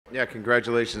Yeah,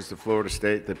 congratulations to Florida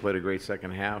State. They played a great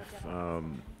second half.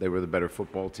 They were the better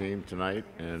football team tonight,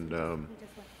 and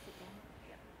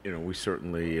we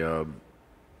certainly are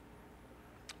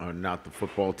not the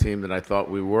football team that I thought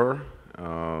we were,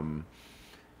 and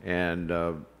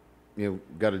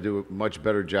got to do a much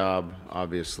better job,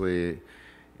 obviously,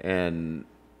 and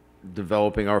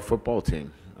developing our football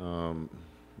team.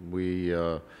 We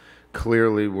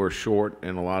clearly were short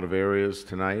in a lot of areas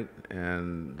tonight,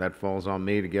 and that falls on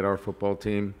me to get our football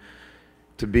team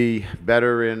to be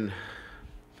better in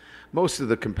most of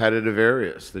the competitive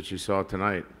areas that you saw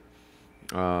tonight.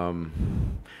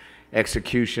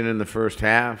 Execution in the first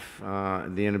half,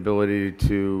 the inability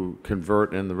to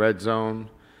convert in the red zone.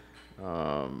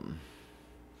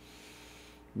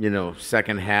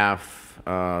 Second half,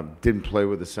 didn't play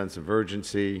with a sense of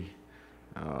urgency.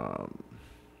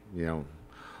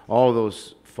 All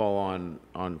those fall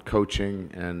on coaching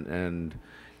and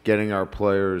getting our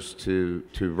players to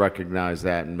recognize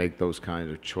that and make those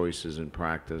kinds of choices in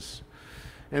practice.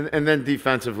 And then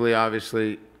defensively,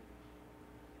 obviously,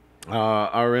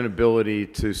 our inability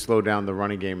to slow down the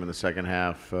running game in the second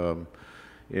half.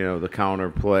 The counter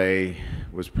play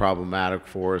was problematic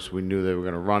for us. We knew they were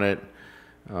going to run it.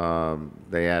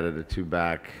 They added a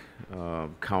two-back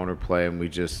counter play, and we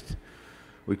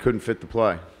couldn't fit the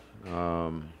play.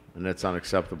 And that's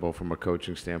unacceptable from a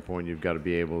coaching standpoint. You've got to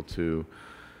be able to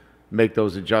make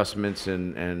those adjustments,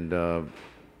 and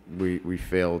we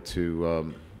failed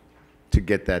to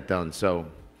get that done. So,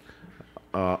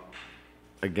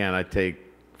 again, I take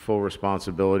full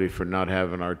responsibility for not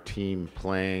having our team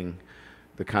playing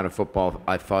the kind of football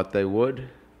I thought they would.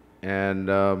 And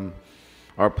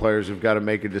our players have got to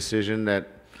make a decision that,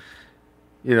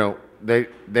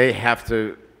 they have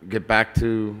to get back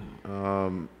to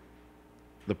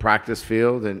the practice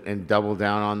field and double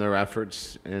down on their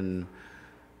efforts and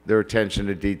their attention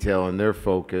to detail and their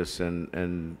focus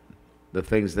and the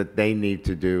things that they need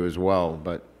to do as well.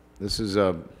 But this is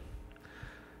a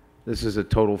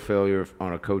total failure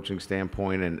on a coaching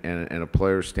standpoint and a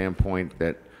player standpoint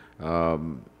that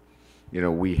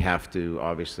we have to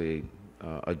obviously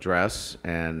address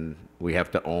and we have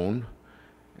to own.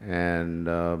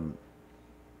 And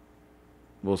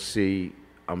we'll see.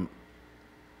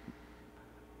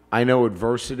 I know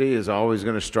adversity is always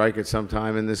going to strike at some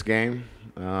time in this game,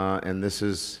 and this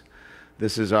is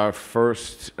our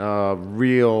first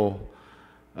real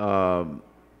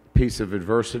piece of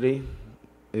adversity,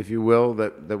 if you will,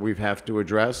 that we have to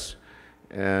address.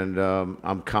 And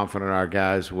I'm confident our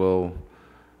guys will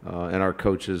and our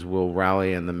coaches will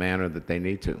rally in the manner that they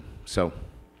need to. So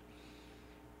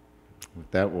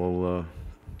with that, we'll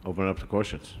open it up to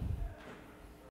questions.